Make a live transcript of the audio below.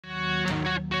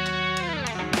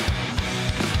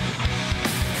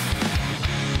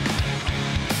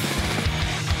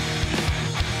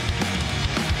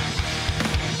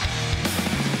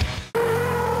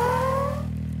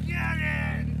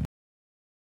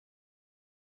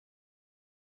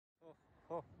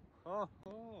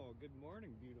Good morning,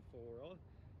 beautiful world.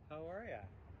 How are ya?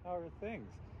 How are things?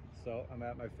 So I'm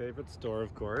at my favorite store,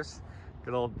 of course,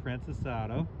 good old Princess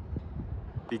Auto,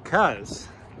 because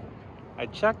I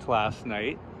checked last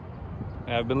night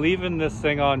and I've been leaving this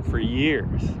thing on for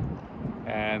years,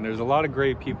 and there's a lot of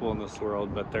great people in this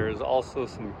world, but there's also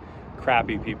some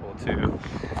crappy people too,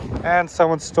 and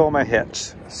someone stole my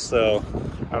hitch. So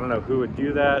I don't know who would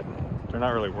do that. They're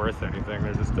not really worth anything.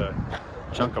 They're just a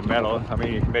chunk of metal. I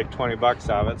mean, you can make 20 bucks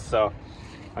out of it. So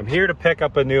I'm here to pick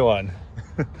up a new one.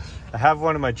 I have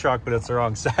one in my truck, but it's the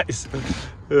wrong size.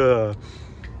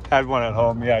 Had one at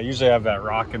home. Yeah, I usually have that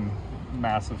rocking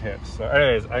massive hitch. So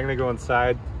anyways, I'm gonna go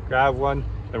inside, grab one,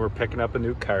 and we're picking up a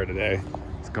new car today.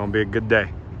 It's gonna be a good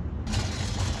day.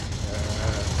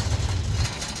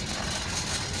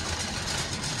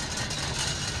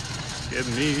 Give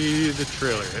me the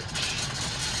trailer hitch.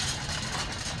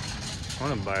 I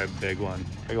want to buy a big one,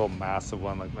 big old massive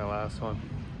one like my last one.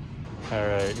 All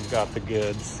right, we got the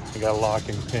goods. We got a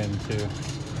locking pin too.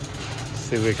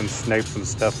 See if we can snipe some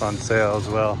stuff on sale as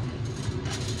well.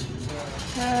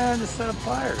 And a set of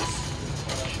pliers.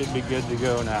 Should be good to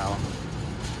go now.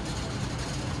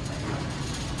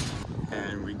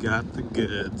 And we got the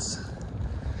goods.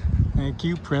 Thank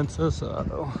you, Princess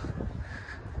Auto.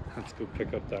 Let's go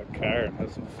pick up that car and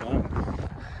have some fun.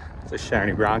 It's a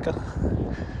shiny Bronco.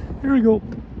 Here we go.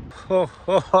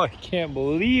 I can't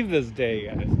believe this day,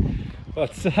 guys.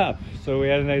 What's up? So we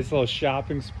had a nice little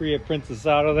shopping spree at Princess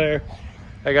Auto there.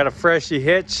 I got a freshie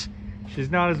hitch. She's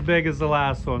not as big as the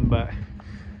last one, but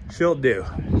she'll do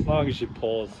as long as she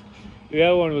pulls. The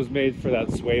other one was made for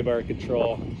that sway bar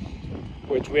control,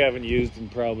 which we haven't used in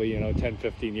probably,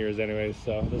 10-15 years anyways,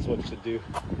 so this one should do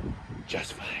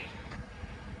just fine.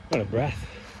 What a breath.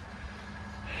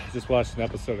 Just watched an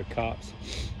episode of Cops.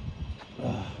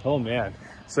 Oh man.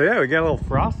 So yeah, we got a little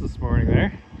frost this morning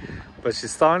there, but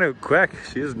she's thawing out quick.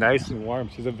 She is nice and warm.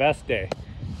 She's a vest day.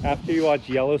 After you watch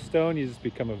Yellowstone, you just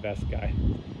become a vest guy.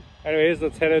 Anyways,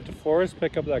 let's head out to Forest,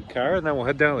 pick up that car, and then we'll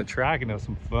head down to the track and have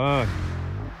some fun.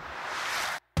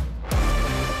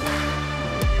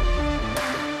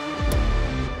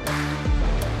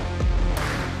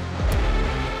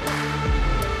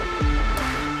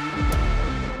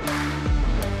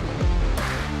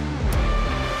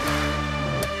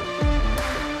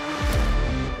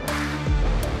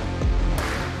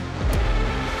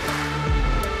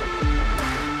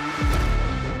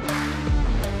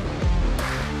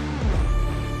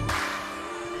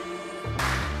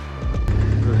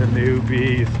 New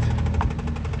beast.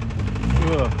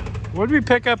 Ugh. What did we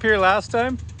pick up here last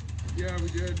time? Yeah, we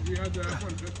did. We had the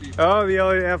F-150. Oh, the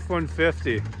old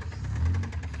F-150.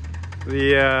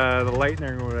 The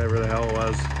Lightning or whatever the hell it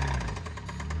was.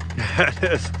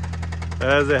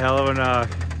 that is a hell of a knock.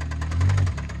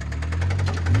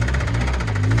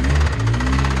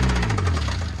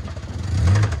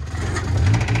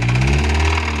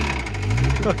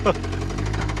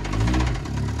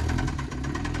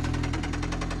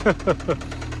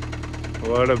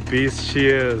 What a beast she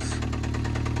is.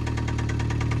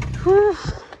 Whew.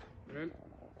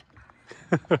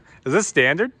 Is this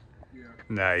standard? Yeah.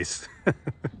 Nice.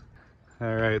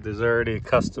 All right, there's already a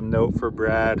custom note for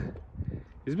Brad.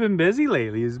 He's been busy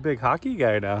lately. He's a big hockey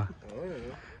guy now. Oh, yeah.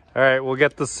 All right, we'll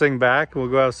get this thing back. We'll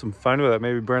go have some fun with it.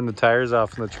 Maybe burn the tires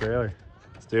off in the trailer.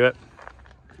 Let's do it.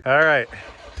 All right.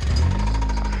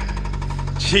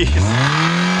 Jeez.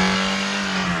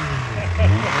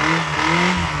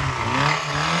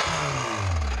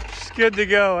 She's good to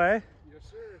go, eh? Yes,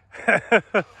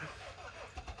 sir.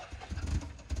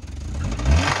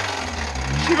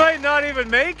 She might not even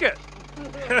make it.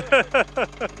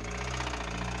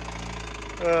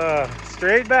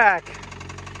 Straight back.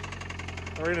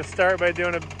 We're gonna start by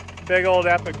doing a big old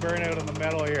epic burnout on the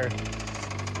metal here.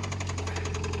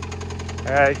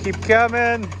 All right, keep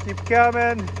coming, keep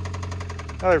coming.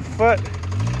 Another foot.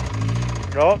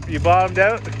 Oh, you bottomed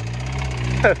out.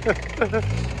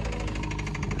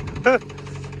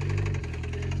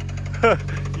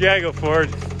 You gotta go forward.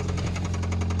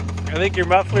 I think your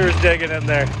muffler is digging in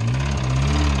there.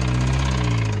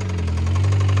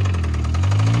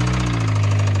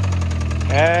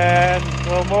 And a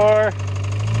little more.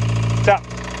 Stop.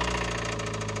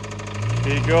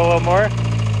 Can you go a little more?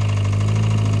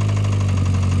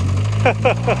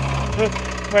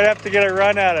 Might have to get a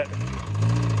run at it.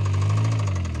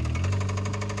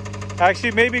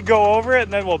 Actually, maybe go over it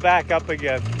and then we'll back up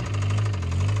again.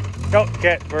 Oh,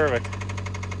 okay, perfect.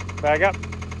 Back up.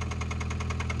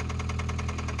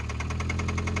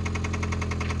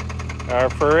 Our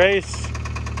for race.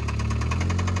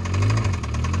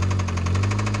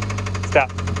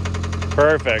 Stop.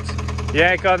 Perfect.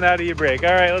 yank on that e-brake.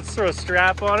 All right, let's throw a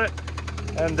strap on it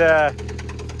and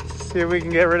see if we can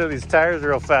get rid of these tires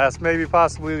real fast. Maybe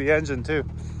possibly the engine too.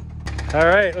 All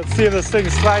right, let's see if this thing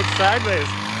slides sideways.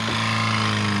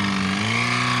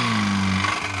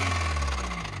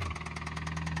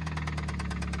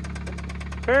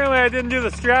 Apparently I didn't do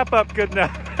the strap up good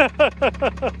enough. I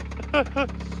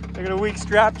got a weak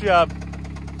strap job.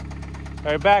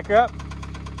 All right, back up.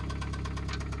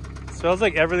 Smells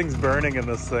like everything's burning in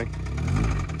this thing.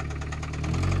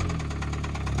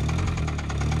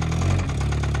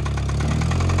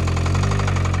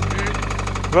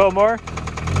 A little more?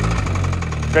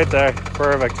 Right there,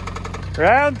 perfect.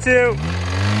 Round 2.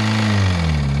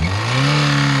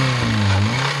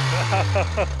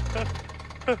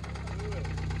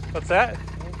 What's that?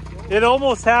 It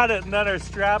almost had it and then our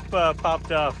strap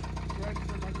popped off.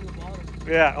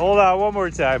 Yeah, hold on one more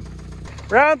time.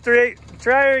 Round 3,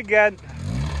 try her again.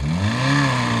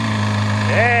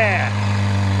 Yeah.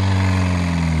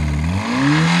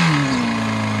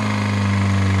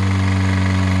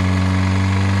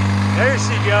 There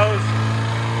she goes.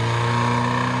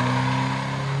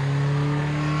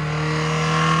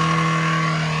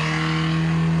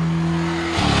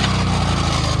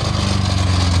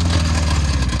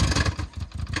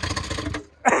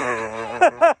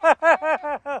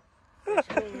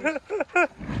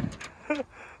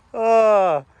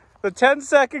 Oh, the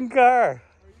 10-second car.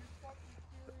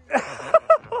 There's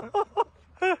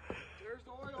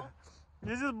the oil.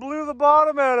 You just blew the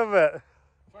bottom out of it.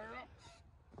 Fire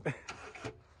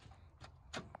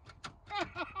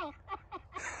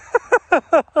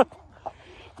up.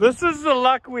 This is the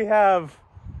luck we have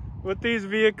with these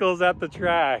vehicles at the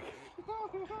track.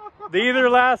 They either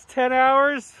last 10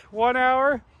 hours, 1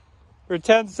 hour, or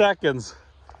 10 seconds.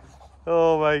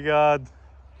 Oh my God.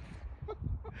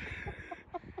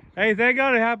 Hey, thank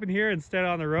God it happened here instead of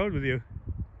on the road with you.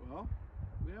 Well,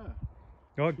 yeah.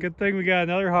 Oh, good thing we got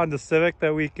another Honda Civic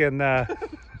that we can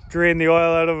drain the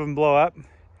oil out of and blow up.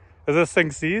 Is this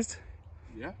thing seized?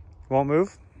 Yeah. Won't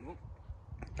move? Nope.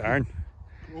 Darn.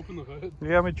 Open the hood.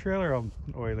 Yeah, my trailer all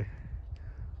oily.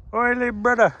 Oily,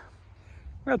 brother.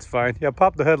 That's fine. Yeah,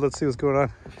 pop the hood. Let's see what's going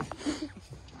on.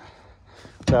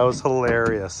 That was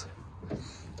hilarious.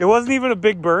 It wasn't even a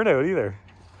big burnout either.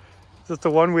 Just a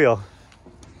one wheel.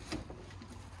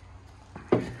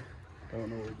 I don't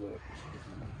know where's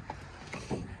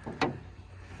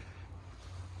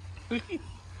that.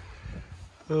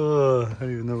 Oh, I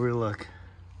don't even know where to look.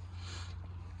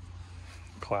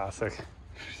 Classic.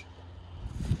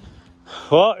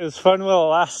 Well, it was fun while it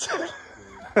lasted.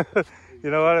 You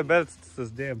know what? I bet it's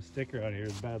this damn sticker on here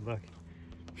is bad luck.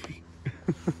 Yeah,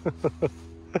 look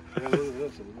at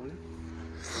this, everybody.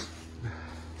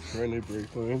 Brand new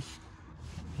brake lines.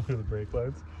 Look at the brake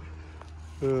lines.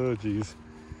 Oh, geez.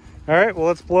 All right, well,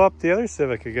 let's blow up the other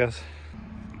Civic, I guess.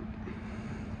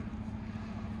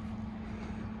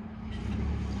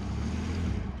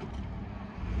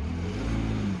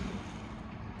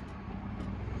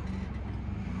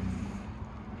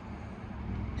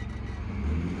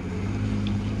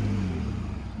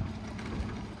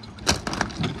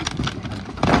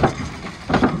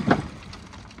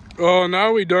 Oh,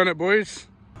 now we done it, boys.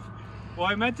 Well,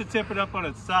 I meant to tip it up on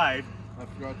its side. I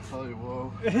forgot to tell you,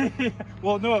 whoa.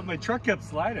 Well, no, my truck kept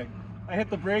sliding. I hit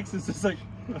the brakes, it's just like...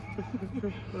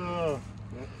 Oh.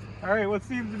 All right, what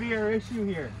seems to be our issue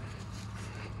here?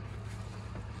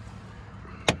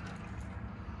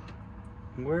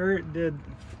 Where did...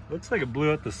 Looks like it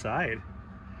blew out the side.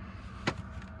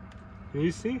 Can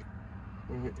you see?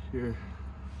 Right here.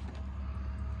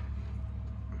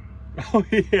 Oh,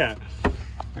 yeah.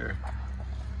 Here.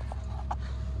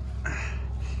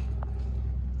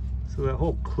 So that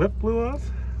whole clip blew off?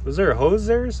 Was there a hose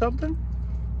there or something?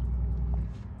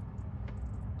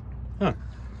 Huh.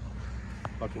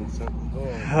 Fucking something.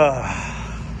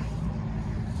 Oh.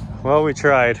 Well, we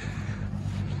tried.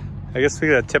 I guess we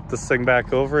gotta tip this thing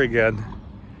back over again.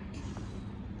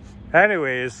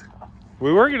 Anyways,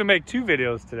 we were gonna make 2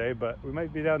 videos today, but we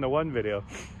might be down to 1 video.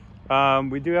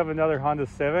 We do have another Honda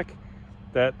Civic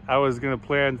that I was gonna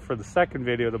plan for the second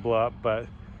video to blow up, but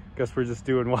I guess we're just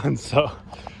doing 1. So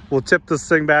we'll tip this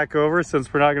thing back over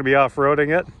since we're not gonna be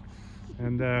off-roading it.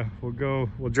 And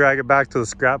we'll drag it back to the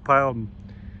scrap pile and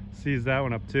seize that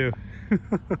one up too.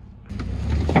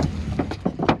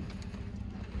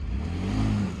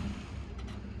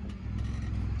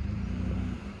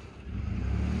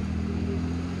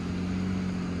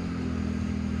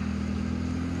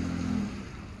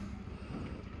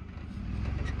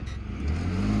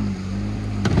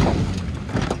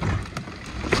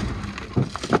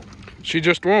 She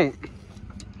just won't.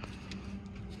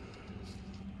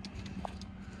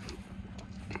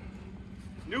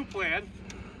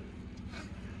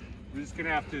 just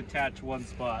gonna have to attach one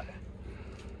spot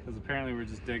because apparently we're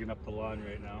just digging up the lawn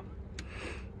right now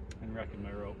and wrecking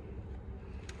my rope.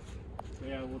 So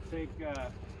yeah, we'll take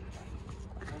over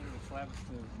the clavister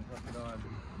and hook it on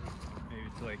maybe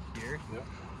to like here. Yep.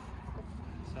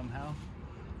 Somehow,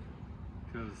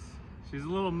 because she's a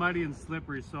little muddy and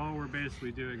slippery, so all we're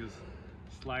basically doing is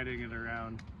sliding it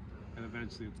around and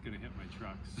eventually it's gonna hit my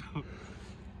truck. So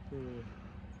did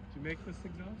you make this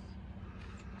exhaust?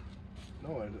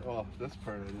 No, oh, this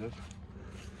part I did.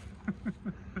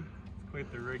 It's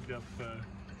quite the rigged up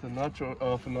It's a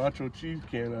nacho cheese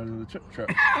can out of the chip trap.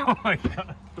 oh my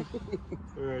god.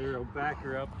 Alright, here, I'll back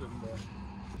her up and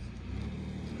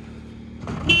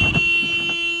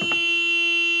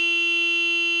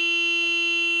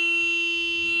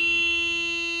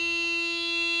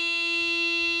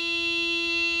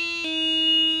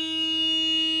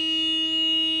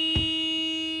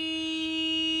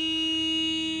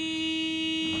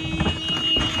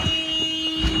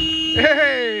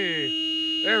Hey!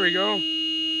 There we go.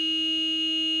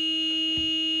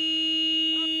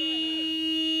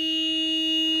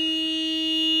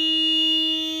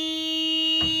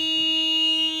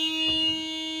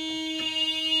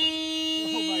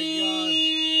 oh my god.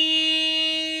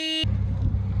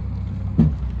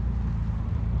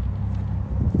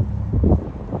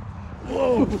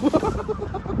 Whoa!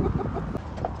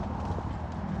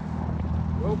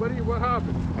 Well, buddy, what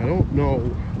happened? I don't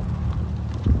know.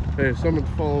 Hey, someone's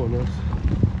following us.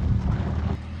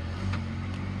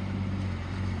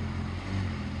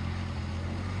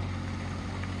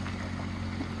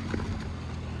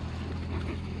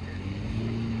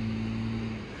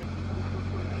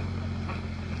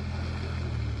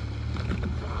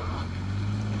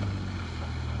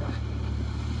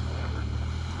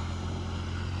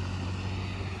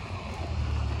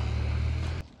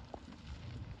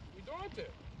 We don't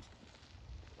it.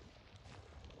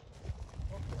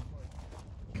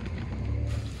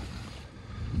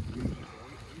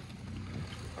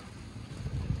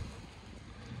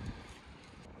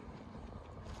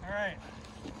 Alright,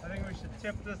 I think we should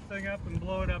tip this thing up and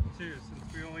blow it up too,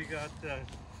 since we only got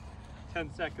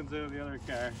 10 seconds out of the other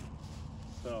car.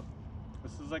 So,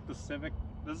 this is like the Civic.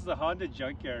 This is the Honda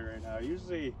junkyard right now.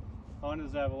 Usually,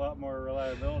 Hondas have a lot more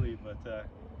reliability, but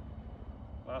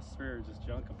last three are just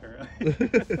junk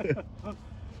apparently.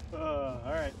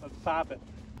 Alright, let's pop it.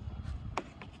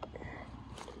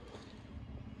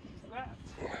 What's that?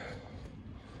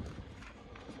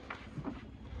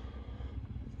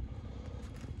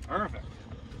 Perfect.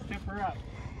 Tip her up.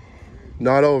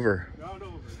 Not over. Not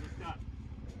over. Just done.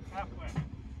 Halfway.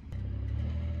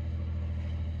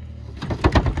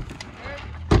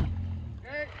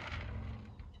 Hey!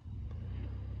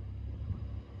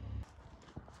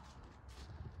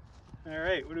 All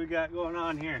right, what do we got going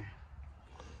on here?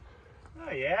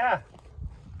 Oh yeah.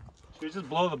 Should we just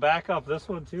blow the back off this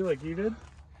one too, like you did?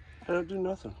 I don't do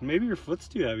nothing. Maybe your foot's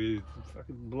too heavy.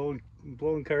 Fucking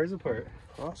blowing cars apart.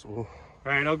 Possible.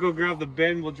 All right, I'll go grab the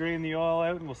bin. We'll drain the oil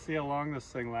out, and we'll see how long this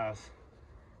thing lasts.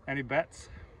 Any bets?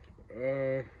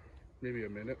 Maybe a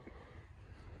minute.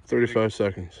 35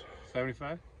 seconds.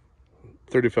 75?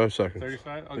 35 seconds.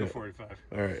 35? I'll go 45.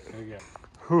 All right. There you go.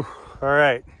 Whew. All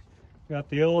right, got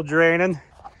the oil draining.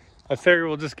 I figure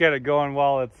we'll just get it going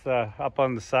while it's up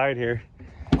on the side here.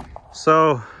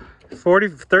 So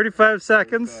 35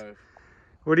 seconds. 35.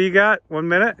 What do you got? 1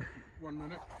 minute? 1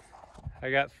 minute. I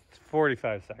got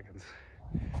 45 seconds.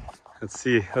 Let's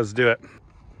see, let's do it.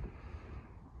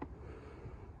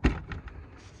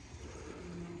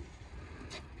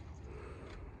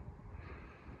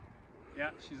 Yeah,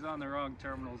 she's on the wrong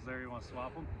terminals there. You want to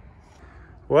swap them?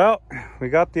 Well, we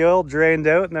got the oil drained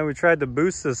out and then we tried to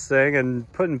boost this thing and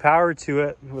putting power to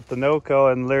it with the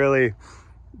NOCO, and literally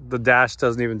the dash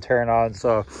doesn't even turn on.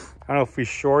 So I don't know if we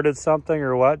shorted something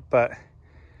or what, but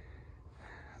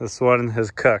this one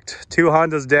has cooked. 2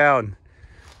 Hondas down.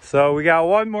 So we got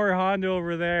one more Honda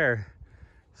over there.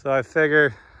 So I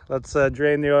figure let's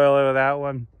drain the oil out of that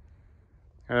one.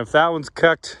 And if that one's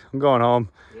cooked, I'm going home.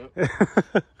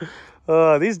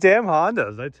 Yep. These damn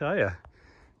Hondas, I tell you.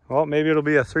 Well, maybe it'll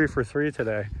be a 3 for 3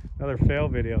 today. Another fail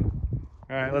video.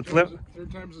 All right, let's flip.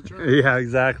 Third time's the charm. Yeah,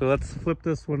 exactly. Let's flip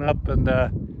this one up and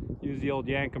use the old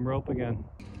yankum rope again.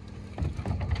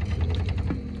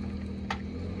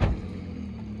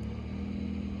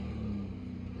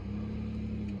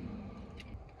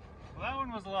 Well, that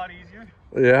one was a lot easier.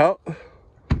 Yeah.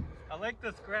 I like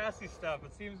this grassy stuff.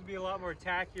 It seems to be a lot more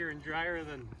tackier and drier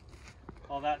than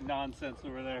all that nonsense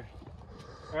over there.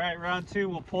 All right, round 2,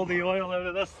 we'll pull the oil out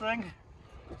of this thing.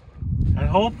 And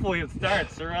hopefully it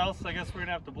starts, or else I guess we're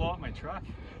gonna have to blow up my truck.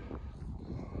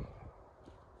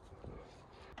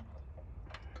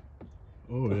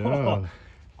 Oh yeah.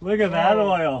 Look at that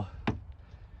oil.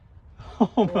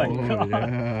 Oh my God.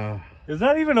 Yeah. Is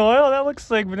that even oil? That looks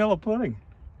like vanilla pudding.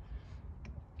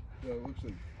 Yeah, it looks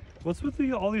like. What's with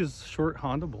all these short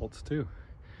Honda bolts too?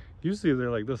 Usually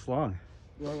they're like this long.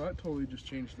 Well, that totally just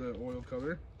changed the oil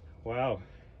color. Wow.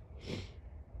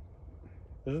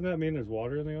 Doesn't that mean there's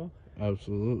water in the oil?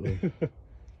 Absolutely.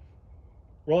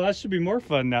 Well, that should be more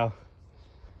fun now.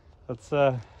 Let's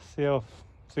see how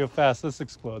fast this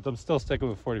explodes. I'm still sticking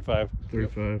with 45.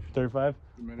 35. 35?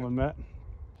 1 minute.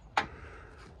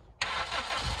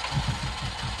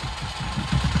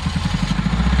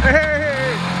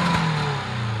 Hey!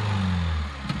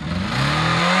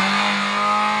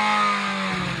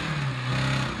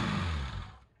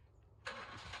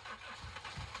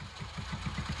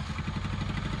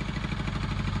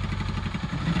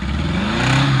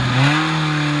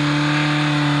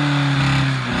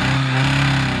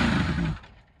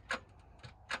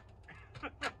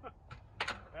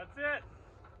 That's it.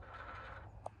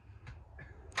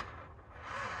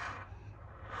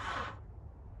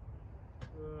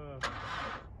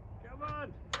 Come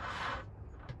on.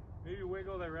 Maybe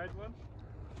wiggle that red one.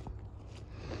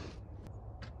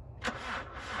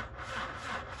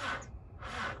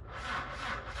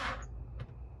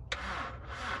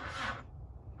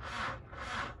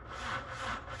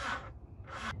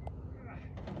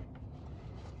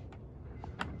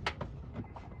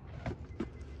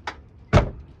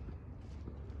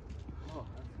 Oh,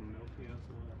 that's some milky ass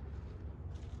oil.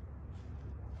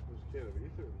 There's a can of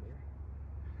ether in there.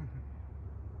 I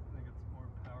think it's more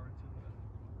power to it.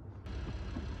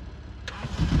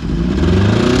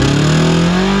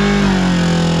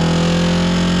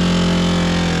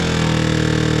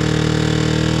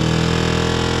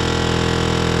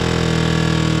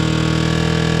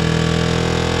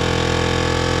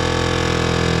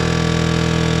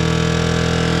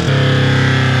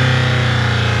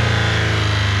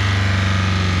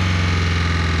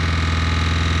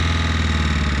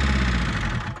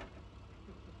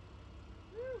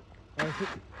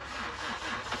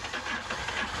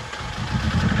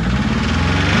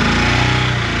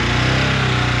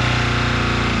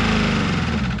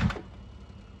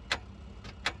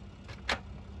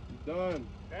 Done.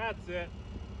 That's it.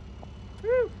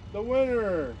 Woo, the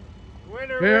winner.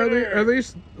 Winner, Yeah, winner. at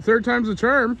least third time's a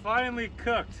charm. Finally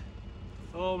cooked.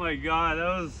 Oh my God,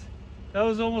 that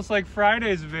was almost like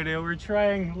Friday's video. We're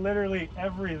trying literally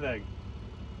everything.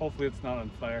 Hopefully it's not on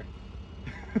fire.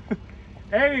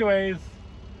 Anyways,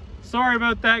 sorry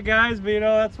about that, guys, but you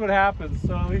know, that's what happens.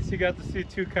 So at least you got to see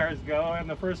 2 cars go, and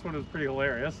the first one was pretty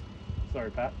hilarious.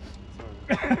 Sorry, Pat.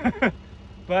 Sorry.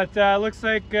 But looks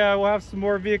like we'll have some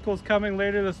more vehicles coming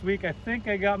later this week. I think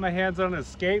I got my hands on an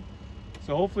Escape,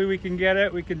 so hopefully we can get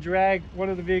it. We can drag one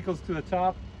of the vehicles to the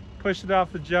top, push it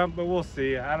off the jump, but we'll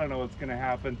see. I don't know what's gonna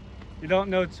happen. You don't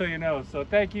know till you know. So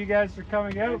thank you guys for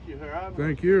coming out. Thank you, Harold.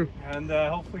 Thank you. And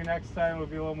hopefully next time will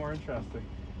be a little more interesting.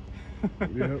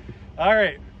 Yep. All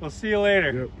right, we'll see you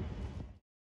later. Yep.